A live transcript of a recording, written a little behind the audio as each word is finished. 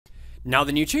Now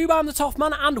then YouTube, I'm the TOFF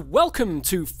man and welcome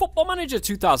to Football Manager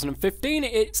 2015.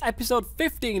 It's episode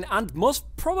 15 and most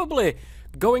probably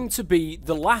going to be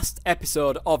the last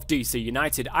episode of DC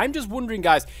United. I'm just wondering,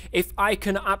 guys, if I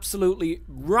can absolutely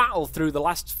rattle through the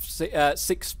last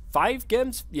five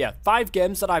games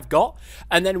that I've got,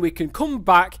 and then we can come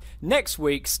back next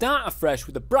week, start afresh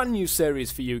with a brand new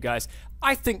series for you guys.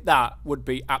 I think that would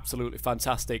be absolutely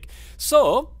fantastic.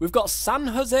 So, we've got San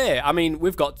Jose. I mean,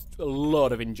 we've got a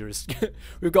load of injuries.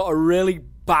 We've got a really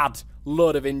bad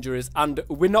load of injuries, and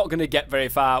we're not going to get very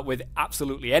far with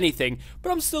absolutely anything,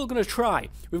 but I'm still going to try.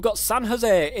 We've got San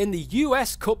Jose in the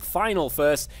US Cup final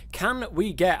first. Can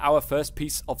we get our first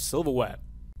piece of silverware?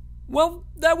 Well,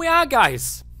 there we are,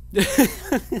 guys.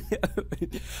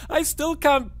 I still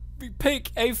can't pick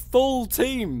a full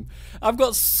team. I've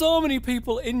got so many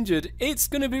people injured. It's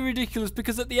going to be ridiculous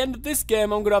because at the end of this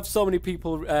game I'm going to have so many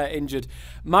people injured.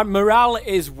 My morale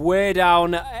is way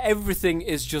down. Everything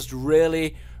is just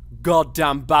really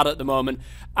goddamn bad at the moment,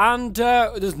 and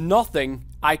there's nothing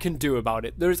I can do about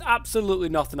it. There is absolutely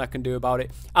nothing I can do about it.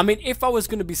 I mean, if I was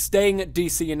going to be staying at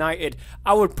DC United,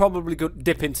 I would probably go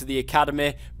dip into the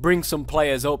academy, bring some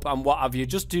players up and what have you,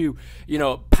 just to, you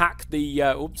know, pack the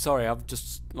oops, sorry, I've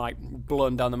just like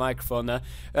blown down the microphone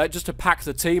there, just to pack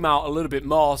the team out a little bit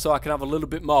more so I can have a little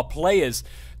bit more players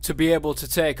to be able to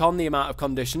take on the amount of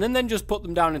condition, and then just put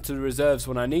them down into the reserves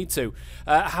when I need to.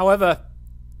 However,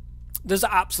 there's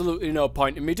absolutely no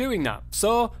point in me doing that.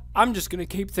 So I'm just going to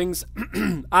keep things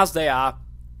as they are.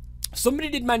 Somebody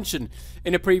did mention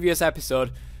in a previous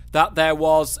episode that there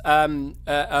was a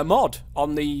mod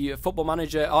on the Football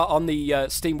Manager, on the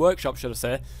Steam Workshop, should I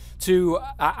say, to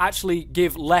actually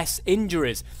give less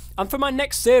injuries. And for my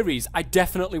next series, I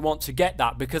definitely want to get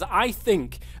that, because I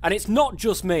think, and it's not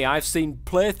just me, I've seen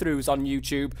playthroughs on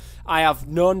YouTube, I have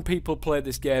known people play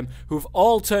this game who've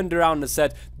all turned around and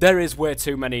said there is way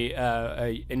too many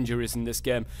injuries in this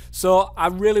game. So I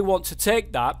really want to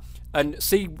take that and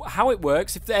see how it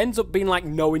works. If there ends up being like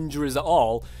no injuries at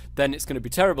all, then it's going to be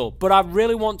terrible. But I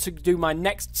really want to do my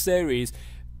next series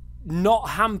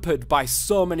not hampered by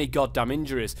so many goddamn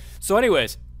injuries. So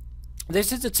anyways,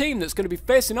 this is a team that's going to be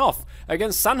facing off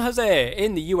against San Jose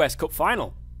in the US Cup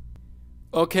final.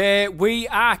 Okay, we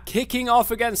are kicking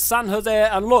off against San Jose,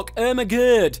 and look,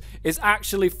 Gerd is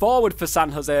actually forward for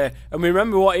San Jose, and we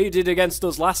remember what he did against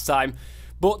us last time.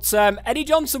 But Eddie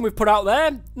Johnson we've put out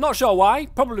there, not sure why,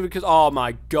 probably because, oh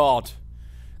my god,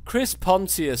 Chris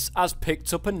Pontius has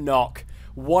picked up a knock.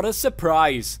 What a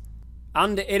surprise.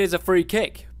 And it is a free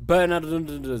kick.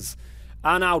 Bernardinez.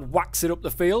 And I would wax it up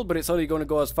the field, but it's only going to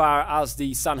go as far as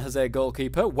the San Jose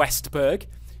goalkeeper, Westberg,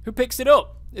 who picks it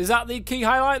up. Is that the key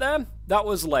highlight there? That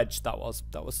was ledge, that was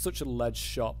such a ledge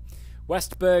shot.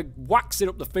 Westberg whacks it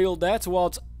up the field there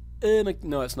towards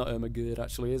no, it's not Gerd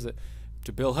actually, is it?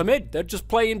 To Bill Hamid. They're just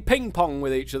playing ping pong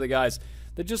with each other, guys.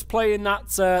 They're just playing that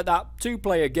that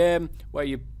two-player game where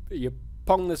you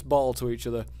pong this ball to each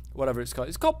other, whatever it's called.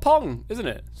 It's called pong, isn't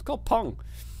it? It's called pong.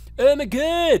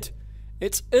 Gerd.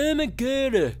 It's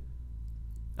Gerd.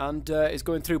 And it's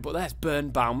going through, but there's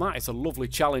Birnbaum. That is a lovely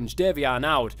challenge. Davy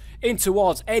Arnaud in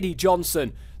towards Eddie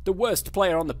Johnson, the worst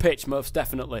player on the pitch, most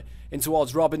definitely. In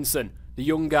towards Robinson, the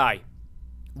young guy.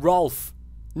 Rolf.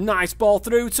 Nice ball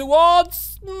through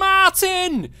towards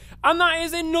Martin. And that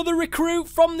is another recruit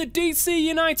from the DC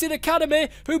United Academy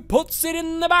who puts it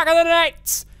in the back of the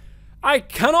net. I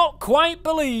cannot quite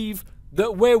believe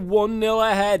that we're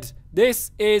 1-0 ahead.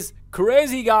 This is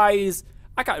crazy, guys.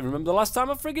 I can't even remember the last time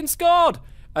I friggin' scored.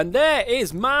 And there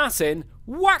is Martin.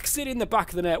 Whacks it in the back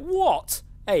of the net. What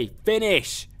a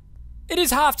finish. It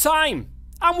is half time.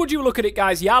 And would you look at it,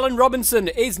 guys, Jarlen Robinson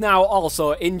is now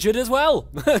also injured as well.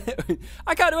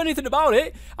 I can't do anything about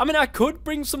it. I mean, I could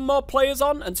bring some more players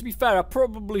on, and to be fair, I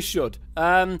probably should.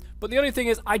 But the only thing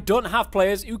is, I don't have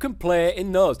players who can play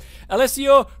in those.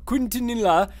 Alessio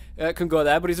Quintanilla can go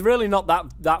there, but he's really not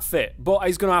that fit. But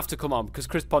he's going to have to come on, because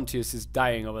Chris Pontius is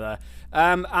dying over there.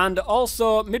 And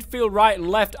also, midfield right and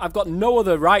left, I've got no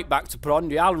other right back to put on.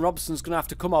 Jarlen Robinson's going to have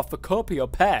to come off for Kopi or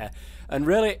Pair. And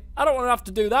really, I don't want to have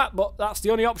to do that, but that's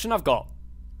the only option I've got.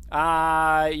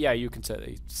 Yeah, you can take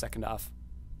the second half.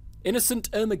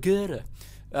 Innocent Gerd.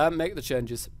 Make the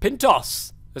changes.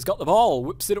 Pintos has got the ball,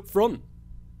 whips it up front.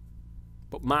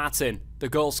 But Martin, the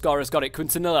goal scorer, has got it.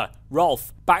 Quintanilla,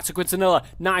 Rolf, back to Quintanilla.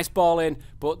 Nice ball in,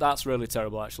 but that's really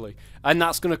terrible, actually. And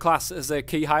that's going to class as a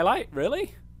key highlight,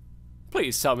 really?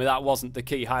 Please tell me that wasn't the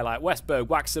key highlight. Westberg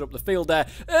whacks it up the field there.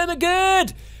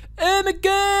 Gerd!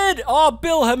 Gerd! Oh,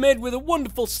 Bill Hamid with a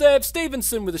wonderful save.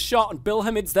 Stevenson with a shot, and Bill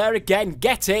Hamid's there again.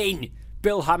 Get in!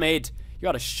 Bill Hamid. You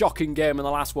had a shocking game in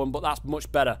the last one, but that's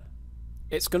much better.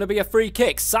 It's going to be a free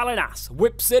kick. Salinas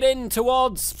whips it in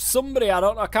towards somebody.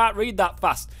 I can't read that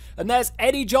fast. And there's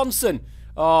Eddie Johnson.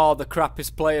 Oh, the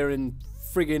crappiest player in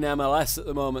friggin' MLS at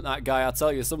the moment, that guy. I'll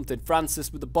tell you something.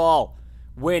 Francis with the ball.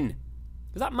 Win.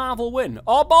 Is that Marvel Win?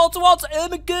 Oh, ball towards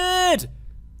Ermagerd.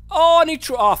 Oh, and I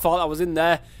thought that was in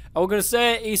there. I was going to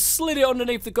say he slid it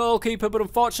underneath the goalkeeper, but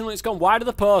unfortunately it's gone wide of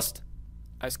the post.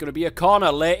 It's going to be a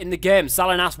corner late in the game.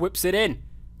 Salinas whips it in.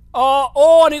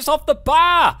 Oh, and it's off the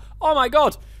bar. Oh, my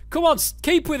God. Come on,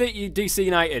 keep with it, you DC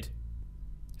United.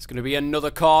 It's going to be another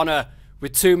corner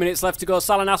with 2 minutes left to go.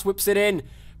 Salinas whips it in.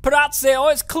 Parazzi, oh,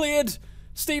 it's cleared.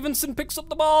 Stevenson picks up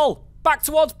the ball. Back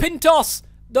towards Pintos.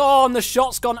 Oh, and the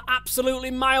shot's gone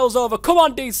absolutely miles over. Come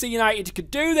on, DC United, you could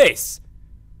do this.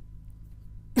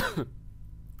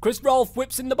 Chris Rolfe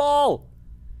whips in the ball.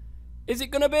 Is it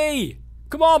going to be?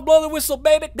 Come on, blow the whistle,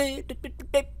 baby.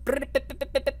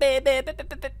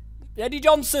 Eddie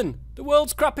Johnson, the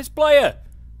world's crappiest player.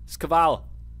 It's Caval.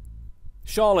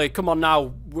 Surely, come on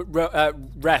now,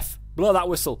 ref. Blow that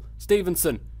whistle.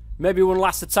 Stevenson. Maybe one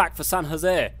last attack for San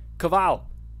Jose. Caval.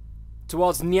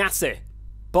 Towards Nyasi.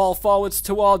 Ball forwards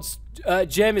towards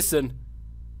Jamieson.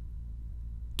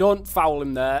 Don't foul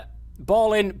him there.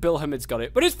 Ball in. Bill Hamid's got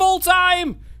it. But it's full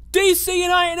time! DC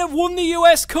United have won the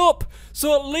US Cup.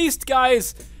 So at least,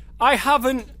 guys, I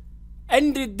haven't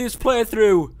ended this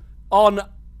playthrough on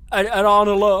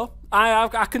a low.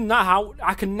 I can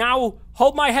now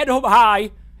hold my head up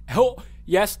high.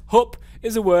 Yes, up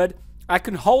is a word. I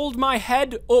can hold my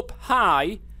head up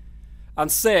high and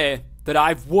say that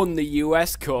I've won the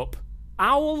US Cup.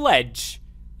 How ledge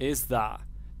is that?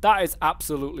 That is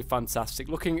absolutely fantastic.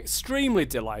 Looking extremely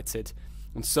delighted,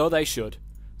 and so they should.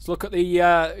 Let's look at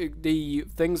the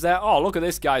things there. Oh, look at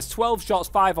this, guys. 12 shots,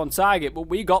 5 on target, but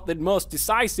we got the most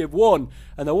decisive one,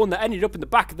 and the one that ended up in the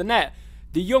back of the net.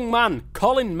 The young man,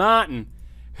 Colin Martin,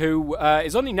 who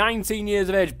is only 19 years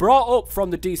of age, brought up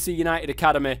from the DC United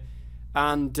Academy,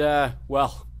 and,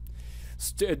 well,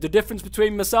 the difference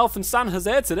between myself and San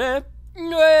Jose today,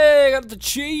 got the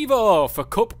Chivo for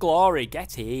Cup glory.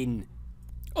 Get in.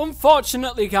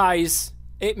 Unfortunately, guys,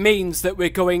 it means that we're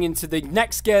going into the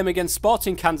next game against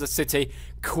Sporting Kansas City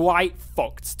quite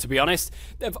fucked, to be honest.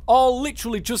 They've all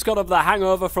literally just got over the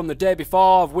hangover from the day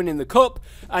before of winning the Cup,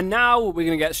 and now we're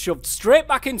going to get shoved straight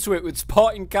back into it with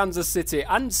Sporting Kansas City,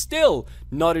 and still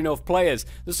not enough players.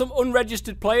 There's some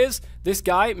unregistered players. This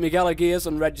guy, Miguel Aguirre's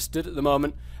unregistered at the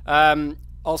moment.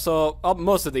 Also,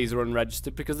 most of these are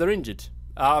unregistered because they're injured.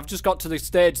 I've just got to the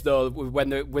stage, though, when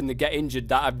they get injured,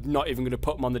 that I'm not even going to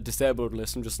put them on the disabled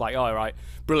list. I'm just like, all right,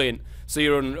 brilliant. So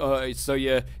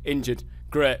you're injured,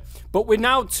 great. But we're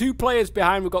now 2 players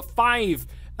behind. We've got 5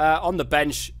 on the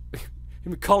bench.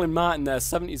 Colin Martin there,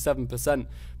 77%.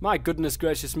 My goodness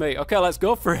gracious me. Okay, let's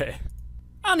go for it.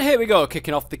 And here we go,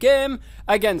 kicking off the game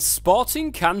against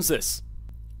Sporting Kansas.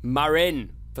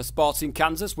 Marin for Sporting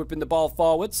Kansas, whipping the ball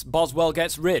forwards. Boswell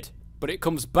gets rid, but it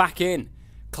comes back in.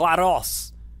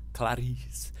 Clarice,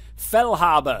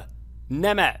 Fellhaber,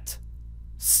 Nemeth,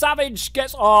 Savage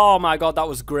gets... Oh my God, that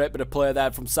was a great bit of play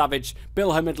there from Savage.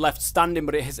 Bill Hamid left standing,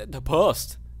 but it hits at the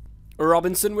post.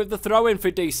 Robinson with the throw-in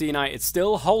for DC United,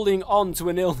 still holding on to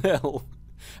a 0-0.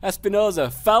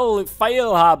 Espinoza,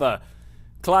 Fellhaber,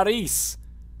 Clarice,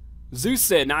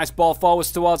 Zusi, nice ball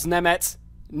forwards towards Nemeth.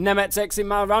 Nemeth takes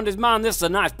him around his man. This is a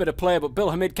nice bit of play, but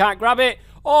Bill Hamid can't grab it.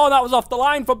 Oh, that was off the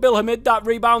line for Bill Hamid, that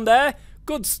rebound there.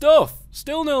 Good stuff.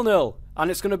 Still 0-0. And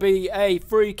it's going to be a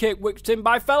free kick whipped in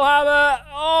by Fellhaber.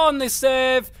 Oh, and this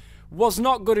save was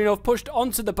not good enough. Pushed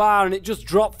onto the bar and it just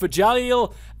dropped for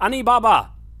Jalil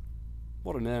Anibaba.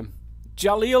 What a name.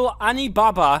 Jalil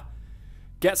Anibaba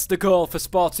gets the goal for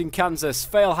Sporting Kansas.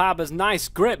 Fellhaber's nice,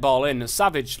 great ball in.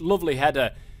 Savage, lovely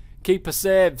header. Keeper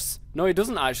saves. No, he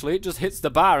doesn't actually. It just hits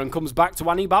the bar and comes back to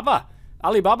Anibaba.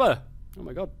 Alibaba. Oh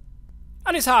my God.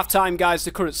 And it's half-time, guys.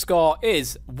 The current score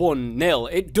is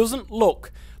 1-0. It doesn't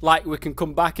look like we can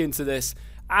come back into this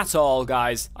at all,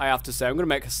 guys, I have to say. I'm going to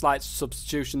make a slight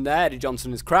substitution there. Eddie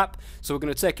Johnson is crap, so we're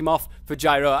going to take him off for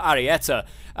Jairo Arrieta.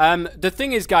 The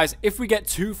thing is, guys, if we get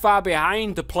too far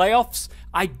behind the playoffs,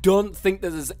 I don't think that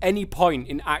there's any point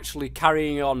in actually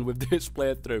carrying on with this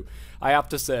playthrough, I have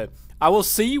to say. I will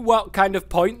see what kind of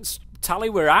points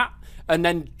tally we're at, and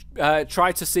then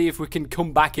try to see if we can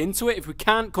come back into it. If we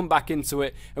can't come back into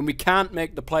it and we can't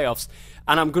make the playoffs,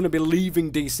 and I'm going to be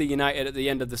leaving DC United at the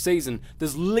end of the season,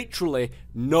 there's literally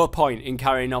no point in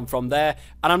carrying on from there,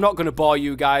 and I'm not going to bore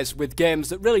you guys with games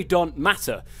that really don't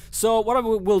matter. So what I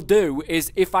will do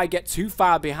is, if I get too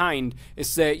far behind, is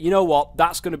say, you know what,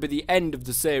 that's going to be the end of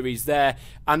the series there,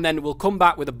 and then we'll come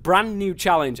back with a brand new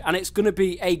challenge, and it's going to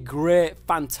be a great,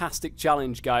 fantastic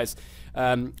challenge, guys.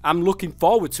 I'm looking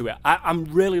forward to it. I'm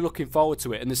really looking forward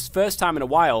to it, and this is the first time in a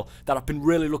while that I've been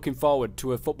really looking forward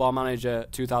to a Football Manager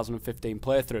 2015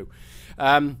 playthrough.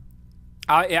 I'm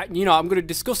going to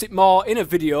discuss it more in a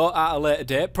video at a later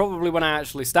date, probably when I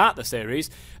actually start the series,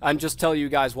 and just tell you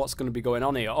guys what's going to be going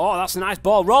on here. Oh, that's a nice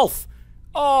ball, Rolf.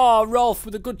 Oh, Rolf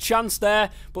with a good chance there,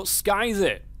 but skies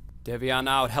it. Davy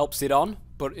Arnaud helps it on,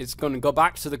 but it's going to go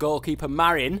back to the goalkeeper,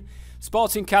 Marin.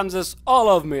 Sporting Kansas all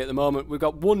over me at the moment. We've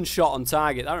got one shot on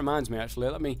target. That reminds me, actually,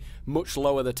 let me much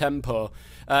lower the tempo,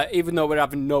 even though we're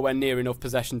having nowhere near enough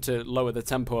possession to lower the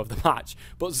tempo of the match.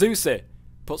 But Zusi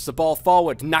puts the ball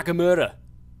forward. Nagamura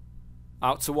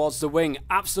out towards the wing.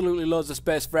 Absolutely loads of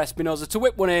space for Espinoza to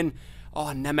whip one in.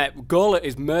 Oh, Nemeth, goal at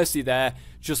his mercy there,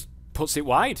 just puts it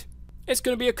wide. It's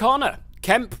going to be a corner.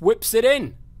 Kemp whips it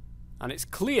in, and it's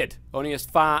cleared only as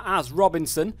far as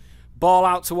Robinson. Ball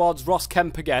out towards Ross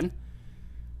Kemp again.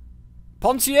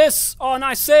 Pontius, oh,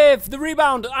 nice save, the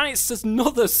rebound, and it's just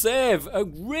another save. A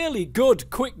really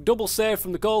good, quick double save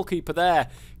from the goalkeeper there.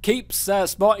 Keeps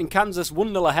Sporting Kansas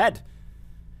 1-0 ahead.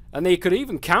 And they could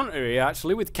even counter here,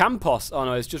 actually, with Campos. Oh,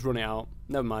 no, it's just running out.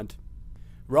 Never mind.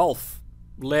 Rolf,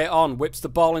 late on, whips the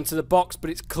ball into the box, but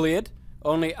it's cleared.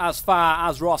 Only as far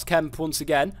as Ross Kemp once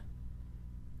again.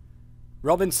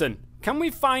 Robinson, can we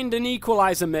find an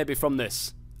equaliser maybe from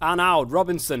this? Arnaud,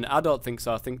 Robinson, I don't think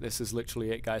so. I think this is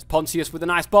literally it, guys. Pontius with a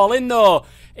nice ball in, though.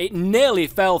 It nearly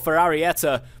fell for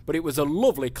Arrieta, but it was a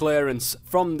lovely clearance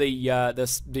from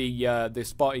the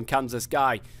Sporting Kansas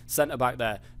guy, centre-back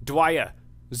there. Dwyer,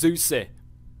 Zusi.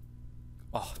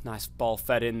 Oh, nice ball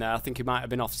fed in there. I think he might have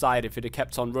been offside if he'd have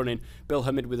kept on running. Bill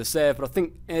Hamid with a save, but I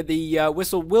think the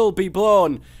whistle will be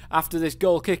blown after this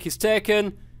goal kick is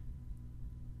taken.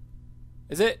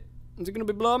 Is it? Is it going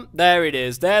to be blown? There it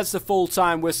is. There's the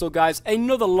full-time whistle, guys.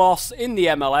 Another loss in the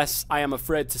MLS, I am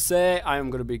afraid to say. I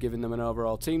am going to be giving them an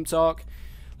overall team talk.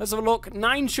 Let's have a look.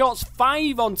 9 shots,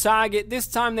 5 on target. This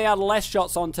time they had less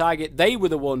shots on target. They were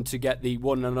the one to get the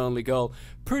one and only goal.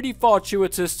 Pretty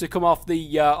fortuitous to come off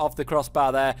the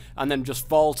crossbar there and then just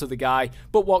fall to the guy.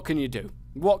 But what can you do?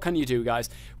 What can you do, guys?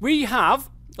 We have...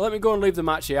 Let me go and leave the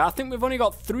match here. I think we've only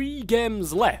got 3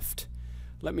 games left.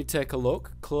 Let me take a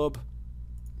look. Club...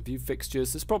 View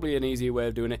fixtures. There's probably an easier way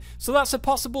of doing it. So that's a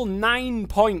possible 9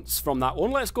 points from that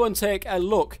one. Let's go and take a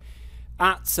look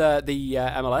at the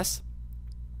MLS.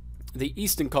 The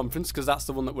Eastern Conference, because that's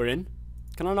the one that we're in.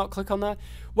 Can I not click on that?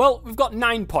 Well, we've got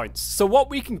 9 points. So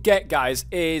what we can get, guys,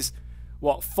 is,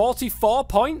 what, 44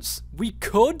 points? We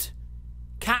could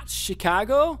catch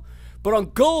Chicago, but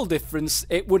on goal difference,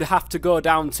 it would have to go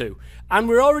down to. And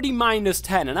we're already minus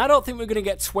 10, and I don't think we're going to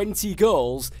get 20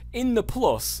 goals in the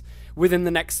plus within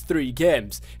the next 3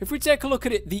 games. If we take a look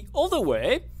at it the other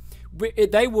way,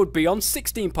 they would be on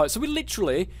 16 points. So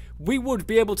we would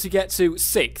be able to get to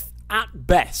 6th at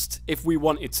best if we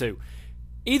wanted to.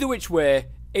 Either which way,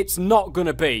 it's not going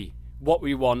to be what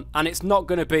we want, and it's not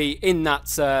going to be in that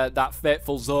that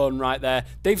fateful zone right there.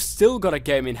 They've still got a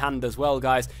game in hand as well,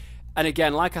 guys. And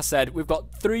again, like I said, we've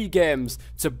got 3 games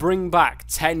to bring back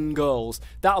 10 goals.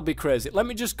 That'll be crazy. Let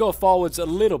me just go forwards a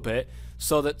little bit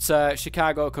so that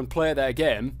Chicago can play their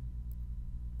game,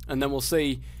 and then we'll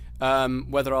see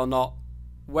whether or not...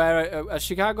 Are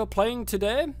Chicago playing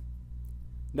today?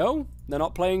 No, they're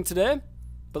not playing today,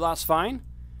 but that's fine.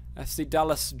 FC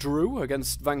Dallas drew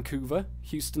against Vancouver.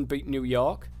 Houston beat New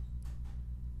York.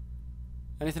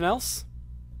 Anything else?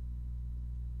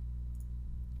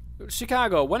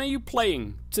 Chicago, when are you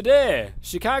playing? Today.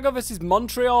 Chicago versus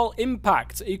Montreal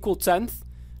Impact, equal 10th.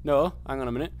 No, hang on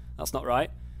a minute. That's not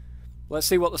right. Let's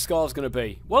see what the score's going to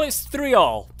be. Well, it's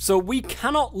 3-3, so we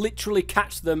cannot literally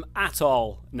catch them at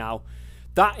all now.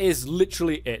 That is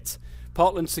literally it.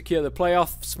 Portland secure the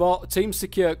playoff. Teams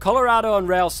secure Colorado and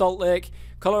Real Salt Lake.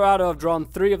 Colorado have drawn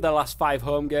 3 of their last 5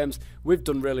 home games. We've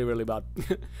done really, really bad.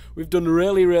 We've done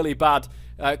really, really bad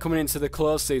coming into the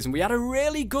close season. We had a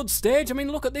really good stage. I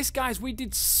mean, look at this, guys. We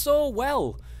did so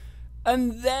well.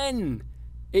 And then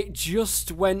it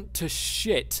just went to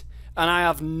shit. And I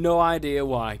have no idea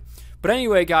why. But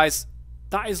anyway, guys,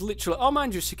 that is literally... Oh,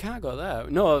 mind you, Chicago there.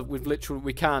 No,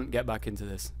 we can't get back into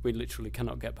this. We literally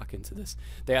cannot get back into this.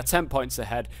 They are 10 points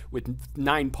ahead with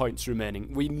 9 points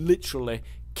remaining. We literally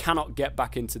cannot get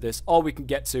back into this. All we can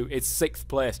get to is 6th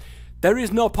place. There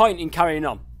is no point in carrying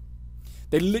on.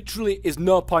 There literally is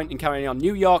no point in carrying on.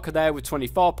 New York are there with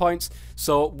 24 points,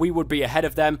 so we would be ahead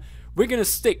of them. We're going to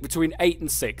stick between 8th and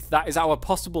 6th. That is our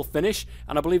possible finish,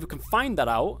 and I believe we can find that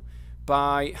out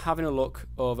by having a look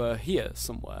over here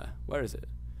somewhere. Where is it?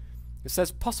 It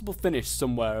says possible finish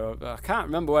somewhere. I can't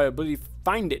remember where I believe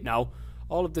find it now.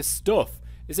 All of this stuff.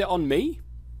 Is it on me?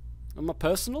 On my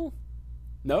personal?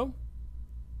 No?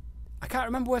 I can't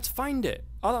remember where to find it.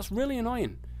 Oh, that's really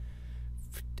annoying.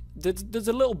 There's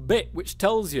a little bit which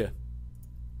tells you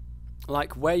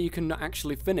like where you can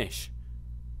actually finish,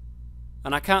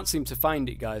 and I can't seem to find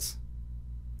it, guys.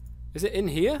 Is it in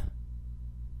here?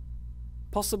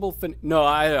 Possible fin... No,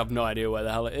 I have no idea where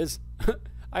the hell it is.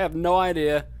 I have no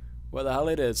idea where the hell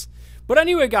it is. But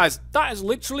anyway, guys, that is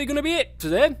literally going to be it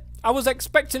today. I was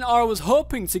expecting, or I was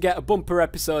hoping to get a bumper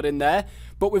episode in there,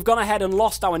 but we've gone ahead and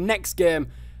lost our next game,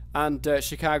 and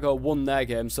Chicago won their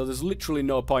game, so there's literally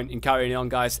no point in carrying on,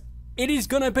 guys. It is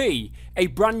going to be a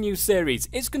brand new series.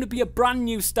 It's going to be a brand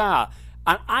new start,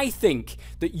 and I think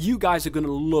that you guys are going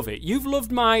to love it. You've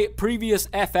loved my previous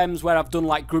FMs where I've done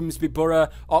like Grimsby Borough,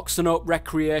 Oxenhope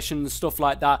Recreation and stuff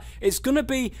like that. It's going to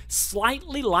be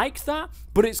slightly like that,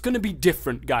 but it's going to be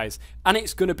different, guys, and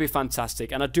it's going to be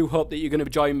fantastic, and I do hope that you're going to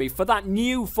join me for that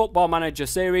new Football Manager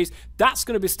series. That's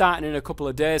going to be starting in a couple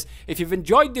of days. If you've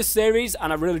enjoyed this series,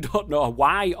 and I really don't know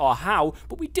why or how,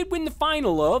 but we did win the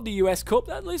final though, the US Cup,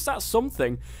 at least that's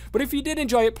something. But if you did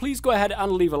enjoy it, please go ahead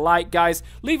and leave a like, guys.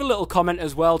 Leave a little comment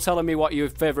as well, telling me what your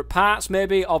favourite parts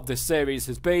maybe of this series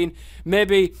has been,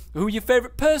 maybe who your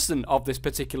favourite person of this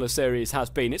particular series has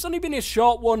been. It's only been a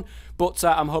short one, but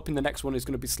I'm hoping the next one is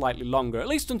going to be slightly longer, at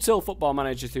least until Football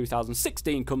Manager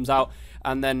 2016 comes out,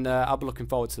 and then I'll be looking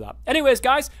forward to that. Anyways,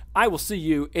 guys, I will see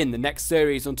you in the next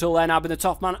series. Until then, I've been the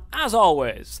Toff Man. As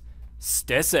always,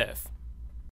 stay safe.